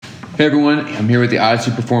Hey everyone, I'm here with the Odyssey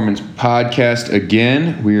Performance Podcast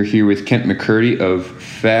again. We are here with Kent McCurdy of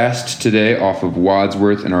Fast today off of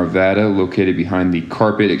Wadsworth in Arvada, located behind the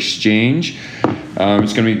Carpet Exchange.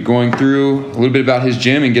 Just going to be going through a little bit about his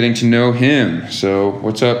gym and getting to know him. So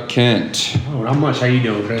what's up, Kent? Oh, not much. How you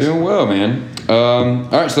doing, Chris? Doing well, man. All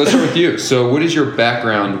right, so let's start with you. So what is your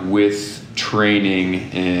background with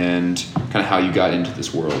training and kind of how you got into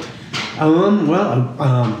this world? I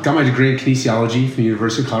got my degree in kinesiology from the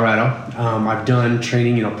University of Colorado. I've done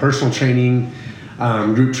training, personal training,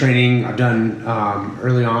 group training. I've done,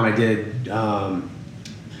 early on, I did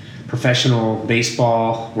professional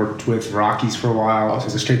baseball, worked with Rockies for a while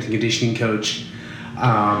as a strength and conditioning coach,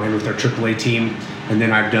 and with our AAA team. And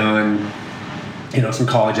then I've done, some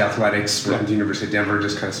college athletics at the University of Denver,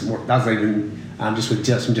 just kind of some more, that was even just with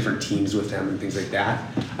some different teams with them and things like that.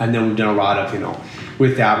 And then we've done a lot of,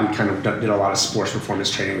 with that, we kind of did a lot of sports performance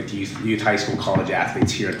training with youth high school, college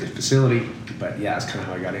athletes here at the facility. But yeah, that's kind of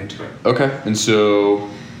how I got into it. Okay. And so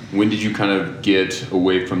when did you kind of get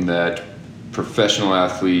away from that professional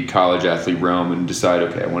athlete, college athlete realm and decide,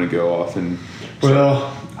 okay, I want to go off and...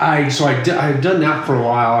 Well, I've done that for a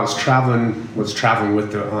while. I was traveling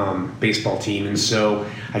with the baseball team, and so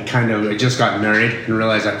I just got married and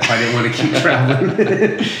realized I didn't want to keep traveling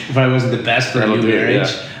if I wasn't the best for a new marriage.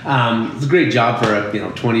 Yeah. It's a great job for a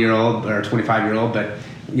 20-year-old or 25-year-old, but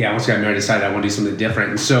yeah, once I got married, I decided I want to do something different,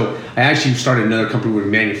 and so I actually started another company where we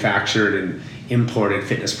manufactured and imported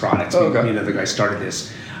fitness products. Oh, okay. The guy started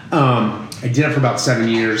this. I did it for about 7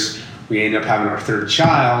 years. We ended up having our third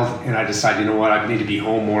child, and I decided, I need to be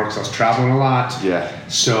home more because I was traveling a lot. Yeah.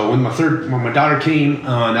 So when my daughter came,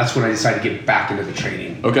 that's when I decided to get back into the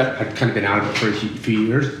training. Okay. I'd kind of been out of it for a few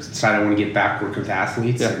years. Decided I want to get back working with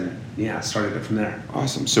athletes, and started it from there.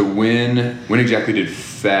 Awesome. So when exactly did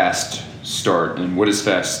FAST start, and what does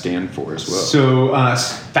FAST stand for as well? So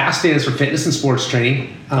FAST stands for Fitness and Sports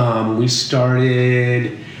Training. We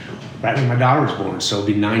started right when my daughter was born, so it'll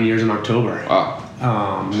be 9 years in October. Wow.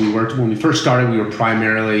 When we first started, we were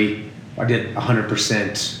primarily, I did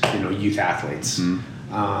 100%, youth athletes,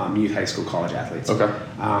 youth high school, college athletes. Okay.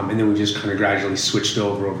 And then we just kind of gradually switched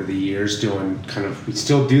over the years, doing we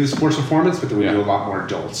still do the sports performance, but then we do a lot more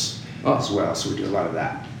adults as well. So we do a lot of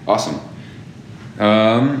that. Awesome.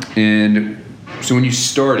 And so when you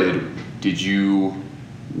started, did you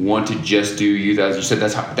want to just do youth? As you said,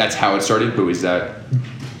 that's how it started, but was that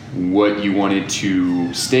what you wanted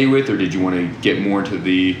to stay with, or did you want to get more into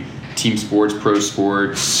the team sports, pro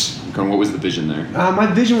sports? What was the vision there? My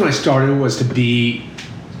vision when I started was to be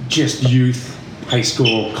just youth, high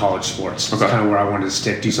school, college sports. That's kind of where I wanted to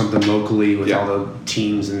stick, do something locally with all the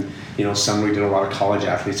teams, and summer we did a lot of college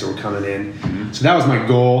athletes that were coming in. Mm-hmm. So that was my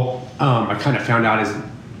goal. I kind of found out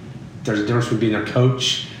there's a difference between being a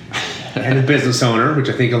coach and a business owner, which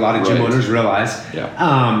I think a lot of gym owners realize. Yeah.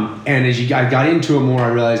 And as I got into it more, I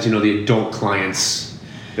realized, the adult clients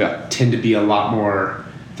tend to be a lot more,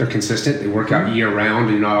 they're consistent. They work out year round.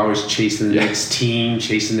 You're not always chasing the next team,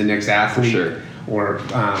 chasing the next athlete or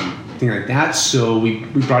thing like that. So we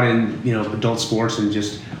brought in, adult sports, and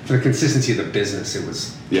just for the consistency of the business, it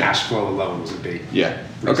was cash flow alone was a big reason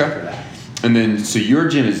for that. And then, so your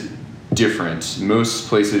gym is different. Most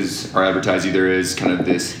places are advertised either as kind of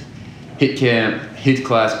this HIIT camp, HIIT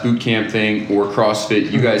class, boot camp thing, or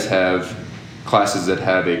CrossFit. You guys have classes that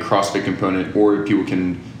have a CrossFit component, or people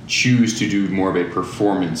can choose to do more of a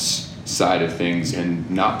performance side of things and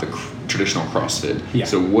not the traditional CrossFit. Yeah.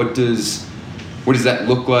 So what does that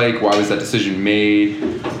look like? Why was that decision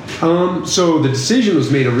made? So the decision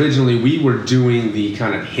was made originally. We were doing the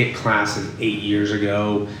kind of HIIT classes 8 years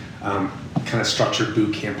ago, kind of structured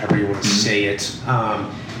boot camp, however you want to say it.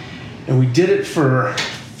 And we did it for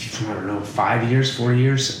 4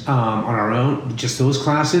 years on our own, just those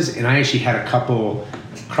classes. And I actually had a couple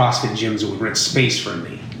CrossFit gyms that would rent space for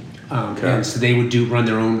me. And so they would run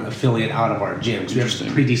their own affiliate out of our gyms. We have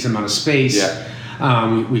a pretty decent amount of space.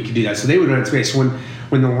 Yeah. We could do that. So they would rent space.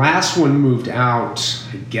 When the last one moved out,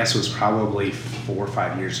 I guess it was probably 4 or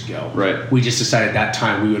 5 years ago. Right. We just decided at that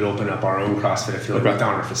time we would open up our own CrossFit affiliate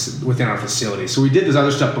within our facility. So we did this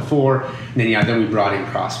other stuff before, and then we brought in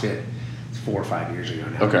CrossFit 4 or 5 years ago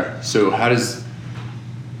now. Okay. So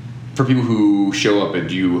for people who show up,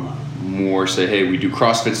 do you more say, hey, we do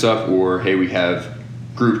CrossFit stuff, or hey, we have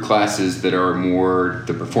group classes that are more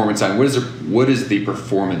the performance side? What is the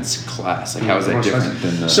performance class? Like, how is that different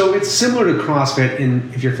than the... So it's similar to CrossFit,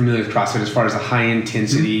 and if you're familiar with CrossFit, as far as the high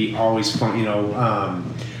intensity, always fun,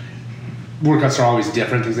 workouts are always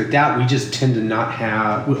different, things like that. We just tend to not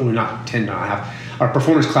have, our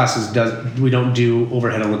performance classes we don't do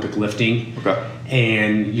overhead Olympic lifting. Okay.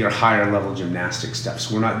 And your higher level gymnastic stuff.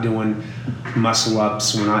 So we're not doing muscle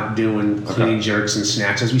ups, we're not doing clean jerks and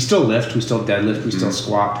snatches. We still lift, we still deadlift, we still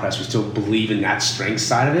squat, press, we still believe in that strength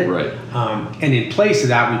side of it. Right. And in place of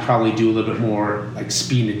that, we probably do a little bit more like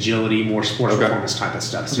speed and agility, more sports performance type of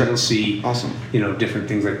stuff. So you'll see different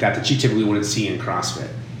things like that you typically wouldn't see in CrossFit.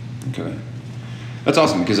 Okay. That's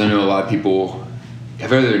awesome, because I know a lot of people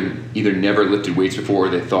have either never lifted weights before, or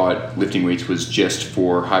they thought lifting weights was just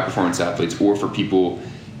for high performance athletes or for people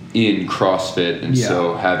in CrossFit. And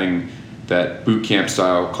so having that boot camp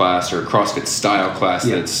style class or CrossFit style class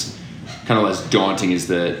that's kind of less daunting as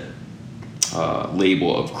the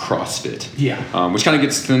label of CrossFit. Which kind of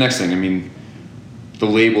gets to the next thing. I mean, the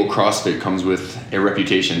label CrossFit comes with a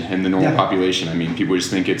reputation in the normal population. I mean, people just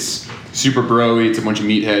think it's super bro-y, it's a bunch of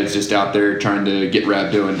meatheads just out there trying to get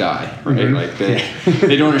rhabdo and die, right? Like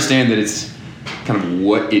they don't understand that it's kind of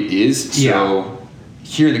what it is. So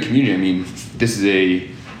here in the community, I mean, this is a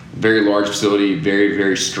very large facility, very,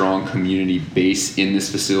 very strong community base in this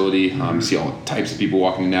facility. You see all types of people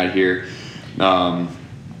walking in and out here. How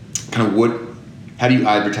do you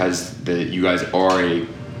advertise that you guys are a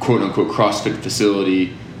quote-unquote CrossFit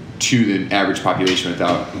facility to the average population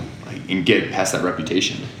and get past that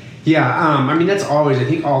reputation? I mean, that's always, I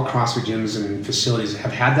think all CrossFit gyms and facilities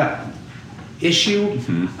have had that issue.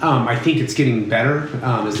 I think it's getting better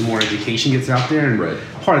as the more education gets out there. And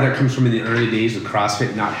part of that comes from in the early days of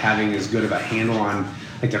CrossFit not having as good of a handle on,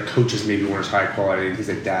 like, their coaches maybe weren't as high quality and things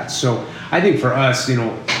like that. So I think for us,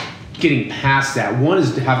 getting past that, one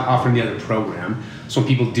is to have offering the other program. So when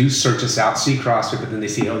people do search us out, see CrossFit, but then they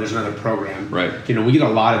see, there's another program. We get a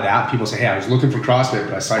lot of that. People say, hey, I was looking for CrossFit,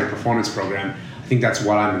 but I saw your performance program. I think that's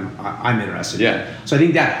what I'm interested in. So I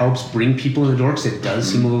think that helps bring people in the door, because it does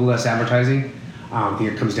seem a little less advertising. I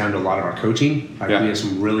think it comes down to a lot of our coaching. We have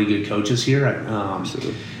some really good coaches here.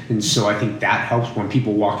 And so I think that helps when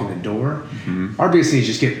people walk in the door. Our biggest thing is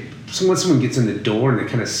just once someone gets in the door and they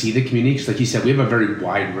kind of see the community, because like you said, we have a very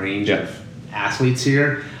wide range of athletes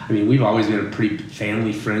here. I mean, we've always been a pretty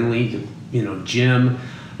family friendly, gym,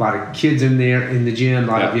 a lot of kids in there in the gym,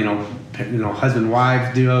 a lot of,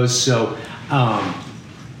 husband-wife duos. So I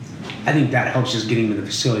think that helps just getting them in the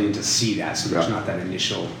facility and to see that, so there's not that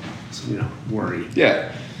initial, worry.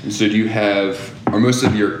 And so are most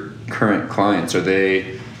of your current clients, are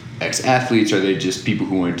they ex-athletes? Are they just people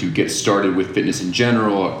who want to get started with fitness in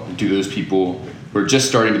general? Do those people who are just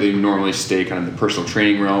starting, do they normally stay kind of in the personal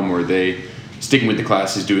training realm, or are they sticking with the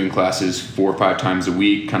classes, doing classes 4 or 5 times a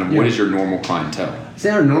week? Kind of what is your normal clientele?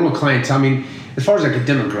 Our normal clientele, I mean, as far as like a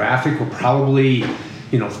demographic, we're probably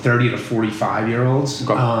 30 to 45 year olds.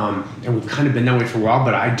 And we've kind of been that way for a while,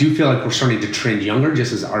 but I do feel like we're starting to trend younger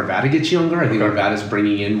just as Arvada gets younger. I think Arvada is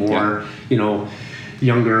bringing in more,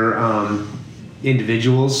 younger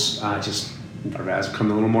individuals. Just Arvada's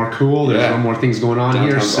become a little more cool. There's a little more things going on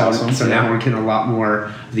here. So now we're getting a lot more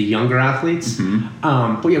of the younger athletes.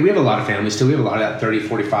 But we have a lot of families still. We have a lot of that 30,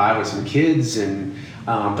 45 with some kids, and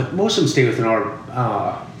but most of them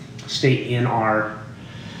stay in our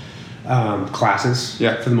classes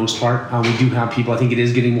for the most part. We do have people, I think it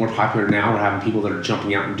is getting more popular now. We're having people that are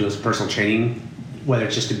jumping out and doing some personal training, whether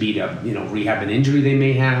it's just to beat up, rehab an injury they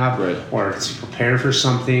may have, or to prepare for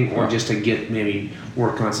something, or just to maybe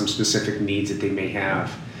work on some specific needs that they may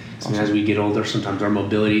have. So as we get older, sometimes our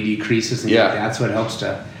mobility decreases, and that's what helps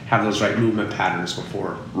to have those right movement patterns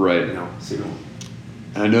before.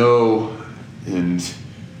 I know, and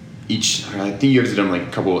I think you guys have done like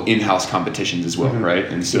a couple of in-house competitions as well, right?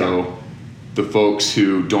 And so the folks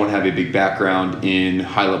who don't have a big background in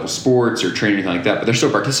high-level sports or training or anything like that, but they're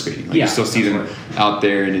still participating. You still see them out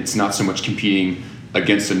there, and it's not so much competing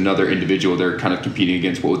against another individual. They're kind of competing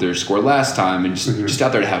against what was their score last time, and just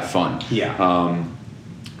out there to have fun.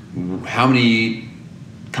 How many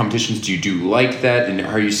competitions do you do like that, and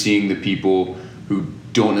are you seeing the people who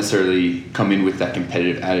don't necessarily come in with that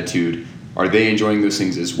competitive attitude? Are they enjoying those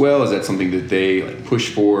things as well? Is that something that they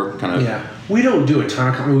push for? We don't do a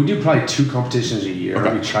ton of we do probably 2 competitions a year.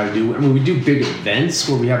 We try to do. We do big events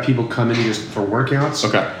where we have people come in just for workouts.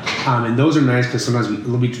 And those are nice because sometimes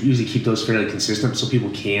we usually keep those fairly consistent, so people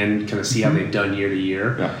can kind of see how they've done year to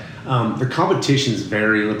year. The competitions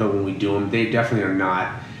vary a little bit when we do them. They definitely are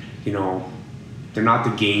not, they're not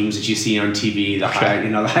the games that you see on TV,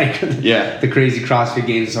 the crazy CrossFit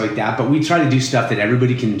games and stuff like that. But we try to do stuff that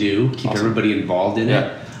everybody can do, keep everybody involved in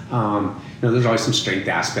it. There's always some strength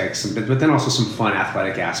aspects, but then also some fun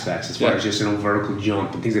athletic aspects as far as just vertical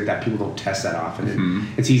jump and things like that. People don't test that often, and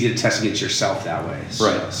it's easy to test against yourself that way.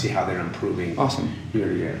 So see how they're improving. Year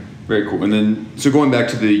to year. Very cool. And then, so going back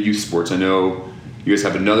to the youth sports, I know you guys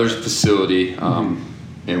have another facility.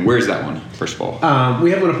 And where's that one, first of all?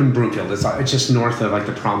 We have one up in Broomfield. It's just north of like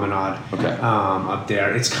the promenade. Okay. Up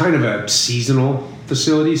there. It's kind of a seasonal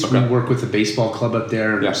facility. So we work with the baseball club up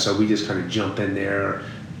there. And so we just kind of jump in there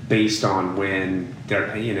based on when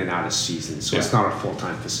they're in and out of season. So it's not a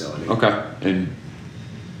full-time facility. Okay. And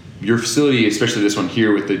your facility, especially this one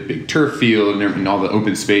here with the big turf field and all the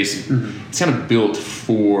open space, it's kind of built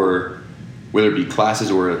for whether it be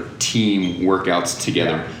classes or team workouts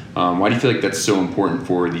together. Why do you feel like that's so important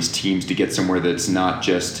for these teams to get somewhere that's not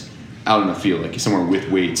just out in the field, like somewhere with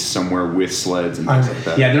weights, somewhere with sleds and things like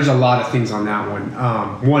that? Yeah, there's a lot of things on that one.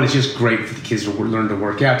 One, it's just great for the kids to learn to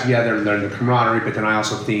work out together, learn the camaraderie, but then I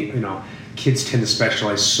also think, kids tend to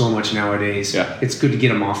specialize so much nowadays. Yeah. It's good to get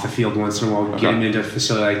them off the field once in a while, get them into a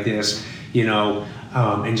facility like this,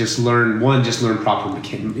 and just learn proper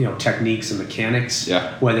techniques and mechanics.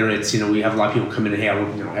 Yeah. Whether it's, we have a lot of people come in and, hey,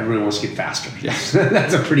 everyone wants to get faster. Yeah.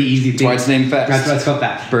 That's a pretty easy thing. That's why it's named fast. That's why it's called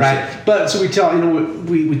fast. Right. But so we tell,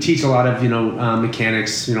 we teach a lot of,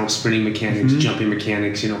 mechanics, sprinting mechanics, jumping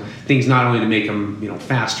mechanics, things not only to make them,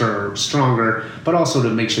 faster or stronger, but also to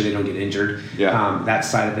make sure they don't get injured. Yeah. That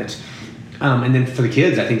side of it. And then for the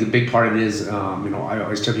kids, I think the big part of it is, I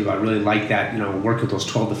always tell people I really like that, work with those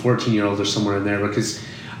 12 to 14-year-olds or somewhere in there because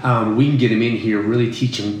we can get them in here really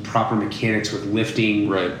teaching proper mechanics with lifting,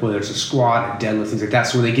 whether it's a squat, a deadlift, things like that.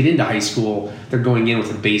 So when they get into high school, they're going in with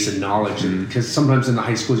a base of knowledge. Because sometimes in the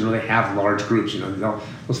high schools, they have large groups.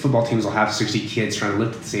 Those football teams will have 60 kids trying to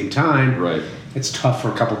lift at the same time. Right. It's tough for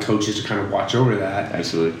a couple coaches to kind of watch over that.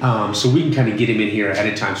 Absolutely. So we can kind of get them in here ahead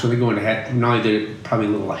of time. So they're going ahead, not only they're probably a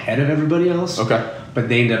little ahead of everybody else. Okay. But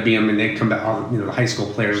they end up being, and they come back, the high school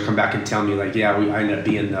players come back and tell me like, I end up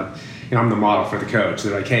being I'm the model for the coach.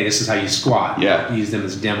 They're like, hey, this is how you squat. Yeah. Use them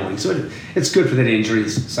as demoing. So it's good for that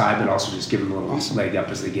injuries side, but also just give them a little leg up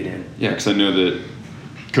as they get in. Yeah, because I know that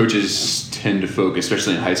coaches tend to focus,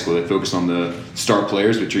 especially in high school, they focus on the star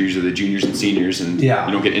players, which are usually the juniors and seniors, and you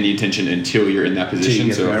don't get any attention until you're in that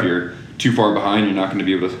position. So if you're too far behind, you're not going to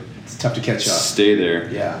be able to. It's tough to catch up. Stay there.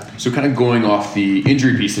 Yeah. So kind of going off the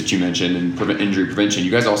injury piece that you mentioned and injury prevention,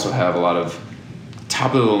 you guys also have a lot of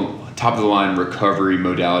top of the line recovery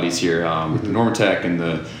modalities here with the Normatec and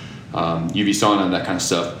the UV sauna and that kind of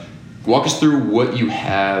stuff. Walk us through what you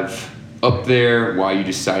have up there, why you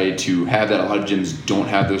decided to have that. A lot of gyms don't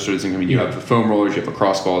have those sort of things. I mean, you have the foam rollers, you have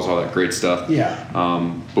lacrosse balls, all that great stuff. Yeah.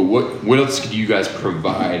 But what else could you guys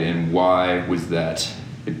provide, and why was that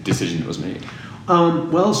a decision that was made?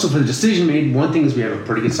 So for the decision made, one thing is we have a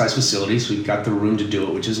pretty good sized facility, so we've got the room to do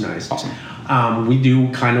it, which is nice. Awesome. We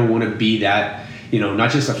do kind of want to be that,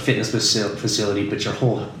 not just a fitness facility, but your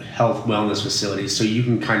whole health wellness facility, so you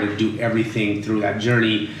can kind of do everything through that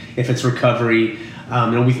journey. If it's recovery,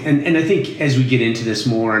 and I think as we get into this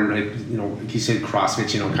more, and like you said,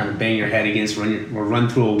 CrossFit, kind of bang your head against, run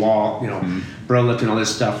through a wall, bro lift and all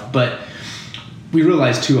this stuff. But we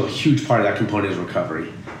realize too, a huge part of that component is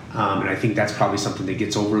recovery. And I think that's probably something that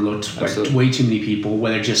gets overlooked by way too many people,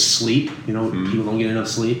 whether just sleep, people don't get enough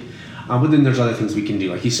sleep. But then there's other things we can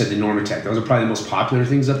do. Like you said, the Normatec, those are probably the most popular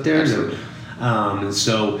things up there. And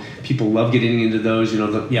so people love getting into those, the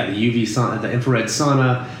UV sauna, the infrared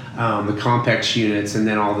sauna, the Compex units, and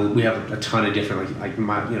then we have a ton of different, like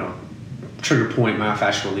trigger point,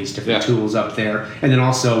 myofascial release, different tools up there. And then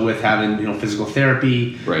also with having, physical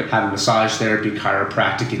therapy, having massage therapy,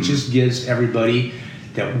 chiropractic, it just gives everybody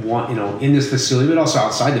that want, in this facility, but also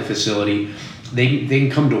outside the facility, they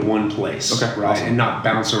can come to one place, right, and not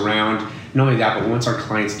bounce around. Not only that, but once our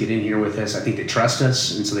clients get in here with us, I think they trust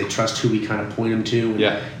us, and so they trust who we kind of point them to. And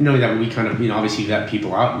not only that, we kind of, obviously vet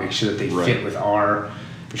people out and make sure that they fit with our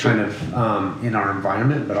kind of in our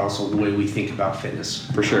environment, but also the way we think about fitness.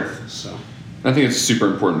 For sure. So, I think it's a super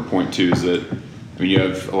important point too. Is that you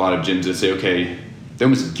have a lot of gyms that say, okay, they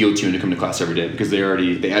almost guilt you into coming to class every day because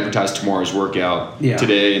they advertise tomorrow's workout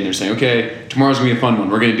today, and they're saying, okay, tomorrow's gonna be a fun one.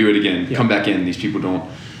 We're gonna do it again. Come back in. Most people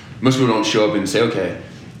don't show up and say, okay,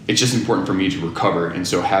 it's just important for me to recover. And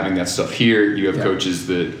so having that stuff here, you have coaches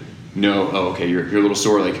that know, okay, you're a little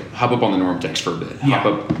sore, like hop up on the Normatex for a bit.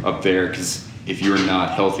 Hop up there, because if you're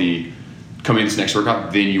not healthy coming into this next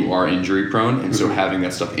workout, then you are injury prone. And so having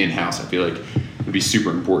that stuff in-house, I feel like would be super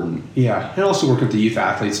important. Yeah, and also working with the youth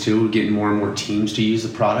athletes too. We're getting more and more teams to use the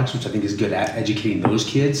products, which I think is good at educating those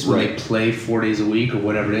kids when they play 4 days a week or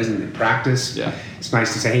whatever it is, and they practice. Yeah, it's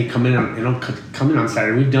nice to say, hey, come in on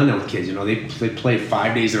Saturday. We've done that with kids. They play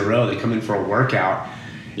 5 days in a row. They come in for a workout.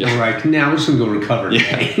 Yeah. And we're like, we're just gonna go recover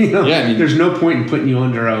today. There's no point in putting you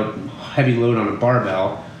under a heavy load on a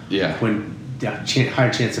barbell. Yeah. When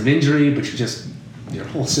higher chance of injury, but you're just your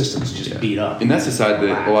whole system's just beat up. And that's the side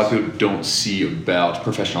that a lot of people don't see about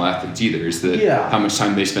professional athletes either, is that how much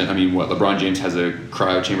time they spend. I mean, LeBron James has a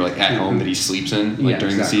cryo chamber like at home that he sleeps in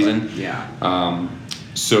during the season. Yeah.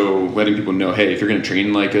 So letting people know, hey, if you're going to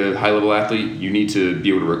train like a high-level athlete, you need to be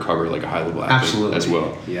able to recover like a high-level athlete as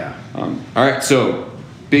well. Yeah. All right, so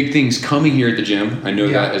big things coming here at the gym. I know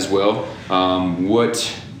that as well.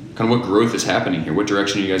 What growth is happening here? What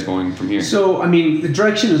direction are you guys going from here? So, I mean, the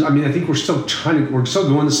direction is, I think we're still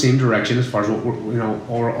going the same direction as far as what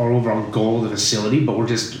our overall goal of the facility, but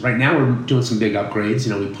right now we're doing some big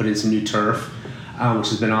upgrades. We put in some new turf, which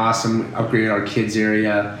has been awesome. Upgraded our kids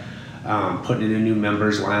area, putting in a new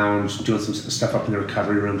members lounge, doing some stuff up in the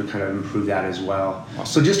recovery room to kind of improve that as well. Awesome.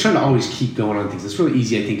 So just trying to always keep going on things. It's really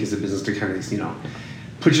easy, I think, as a business to kind of,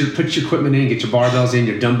 put your equipment in, get your barbells in,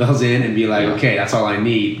 your dumbbells in, and be like, okay, that's all I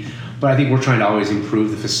need. But I think we're trying to always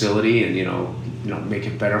improve the facility and make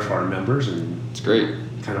it better for our members, and it's great.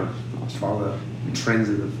 Kind of follow the trends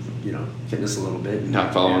of the fitness a little bit.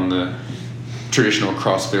 Not following the traditional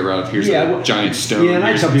CrossFit route. Here's a giant stone. Yeah, and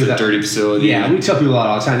I tell people it's a dirty facility. Yeah, we tell people that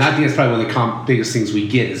all the time. And I think that's probably one of the biggest things we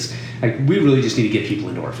get is like we really just need to get people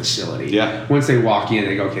into our facility. Yeah. Once they walk in,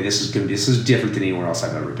 they go, okay, this is different than anywhere else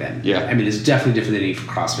I've ever been. Yeah. I mean, it's definitely different than any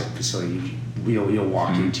CrossFit facility you'll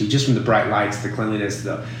walk into, just from the bright lights, the cleanliness,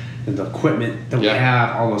 the equipment that we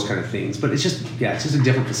have, all those kind of things. But it's just a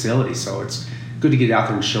different facility, so it's good to get out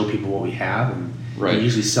there and show people what we have, and it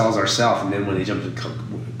usually sells ourselves. And then when they jump into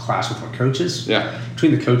class with our coaches,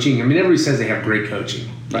 between the coaching, I mean, everybody says they have great coaching,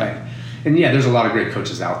 right? And there's a lot of great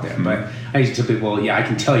coaches out there, but I used to tell people, I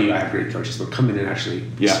can tell you I have great coaches, but come in and actually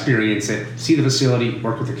experience it, see the facility,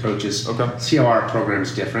 work with the coaches, see how our program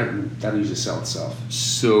is different, and that'll usually sell itself.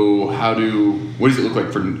 So what does it look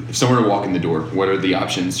like if someone were to walk in the door? What are the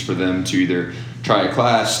options for them to either try a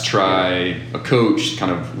class, try a coach,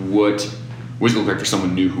 kind of what does it look like for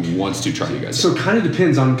someone new who wants to try you guys? So it kind of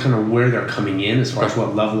depends on kind of where they're coming in as far as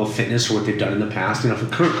what level of fitness or what they've done in the past. If a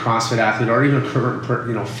current CrossFit athlete or even a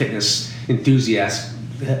current fitness enthusiast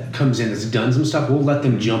comes in has done some stuff, we'll let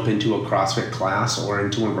them jump into a CrossFit class or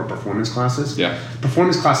into one of our performance classes. Yeah.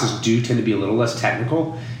 Performance classes do tend to be a little less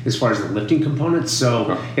technical as far as the lifting components.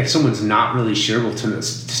 So if someone's not really sure, we'll tend to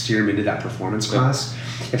steer them into that performance class.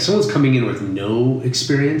 If someone's coming in with no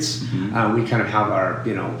experience, we kind of have our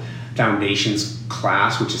foundations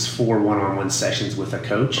class, which is 4 one-on-one sessions with a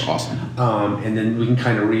coach. Awesome. And then we can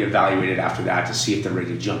kind of reevaluate it after that to see if they're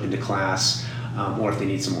ready to jump into class, or if they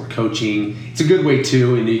need some more coaching. It's a good way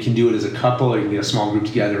too, and you can do it as a couple, or you can get a small group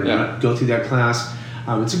together and go through that class.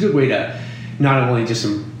 It's a good way to not only just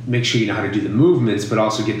make sure you know how to do the movements, but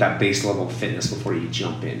also get that base level of fitness before you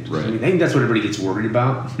jump in. Right. I think that's what everybody gets worried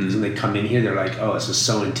about. Because when they come in here, they're like, oh, this is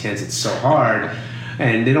so intense, it's so hard.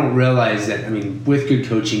 And they don't realize that, with good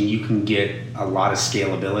coaching, you can get a lot of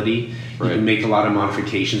scalability. You can make a lot of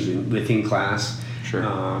modifications within class. Sure.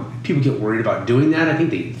 People get worried about doing that. I think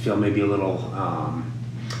they feel maybe a little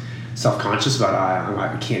self-conscious about,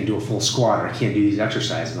 I can't do a full squat, or I can't do these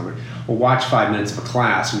exercises. I'm like, well, watch 5 minutes of a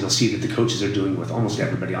class, and you'll see that the coaches are doing with almost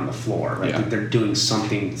everybody on the floor. Right? That they're doing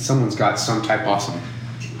something. Someone's got some type of,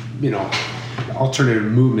 alternative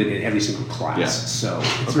movement in every single class. So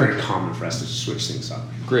it's very common for us to switch things up.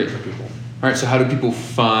 Great. For people. All right, so how do people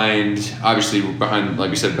find, obviously behind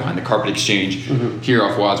the carpet exchange here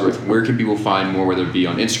off Wadsworth, where can people find more, whether it be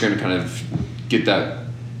on Instagram to kind of get that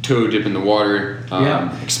toe dip in the water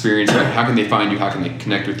experience? How can they find you? How can they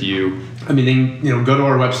connect with you? They can, go to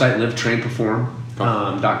our website,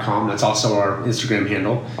 livetrainperform.com. That's also our Instagram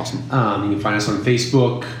handle. Awesome. You can find us on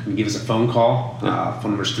Facebook. You can give us a phone call.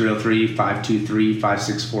 Phone number is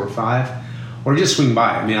 303-523-5645. Or just swing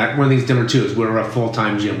by. One of the things different too is we're a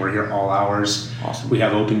full-time gym. We're here all hours. Awesome. We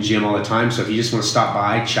have open gym all the time. So if you just want to stop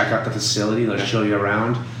by, check out the facility, let's show you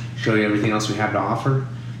around, show you everything else we have to offer,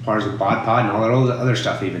 as far as the bod pod and all that other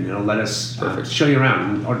stuff even. Let us show you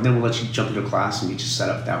around, and then we'll let you jump into a class and get you set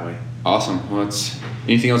up that way. Awesome. Well,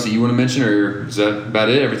 anything else that you want to mention, or is that about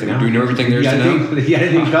it? Everything? Do we know everything there is to know? Yeah,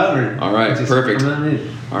 everything covered. All right, perfect.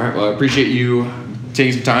 All right, well, I appreciate you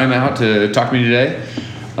taking some time out to talk to me today.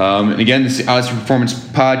 And again, this is the Odyssey Performance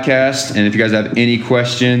Podcast, and if you guys have any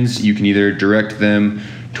questions, you can either direct them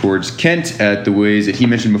towards Kent at the ways that he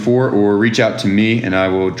mentioned before, or reach out to me, and I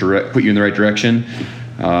will put you in the right direction.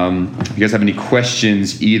 If you guys have any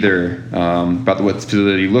questions either about what the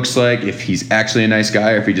facility looks like, if he's actually a nice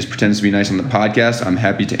guy, or if he just pretends to be nice on the podcast, I'm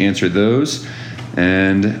happy to answer those.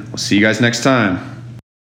 And we'll see you guys next time.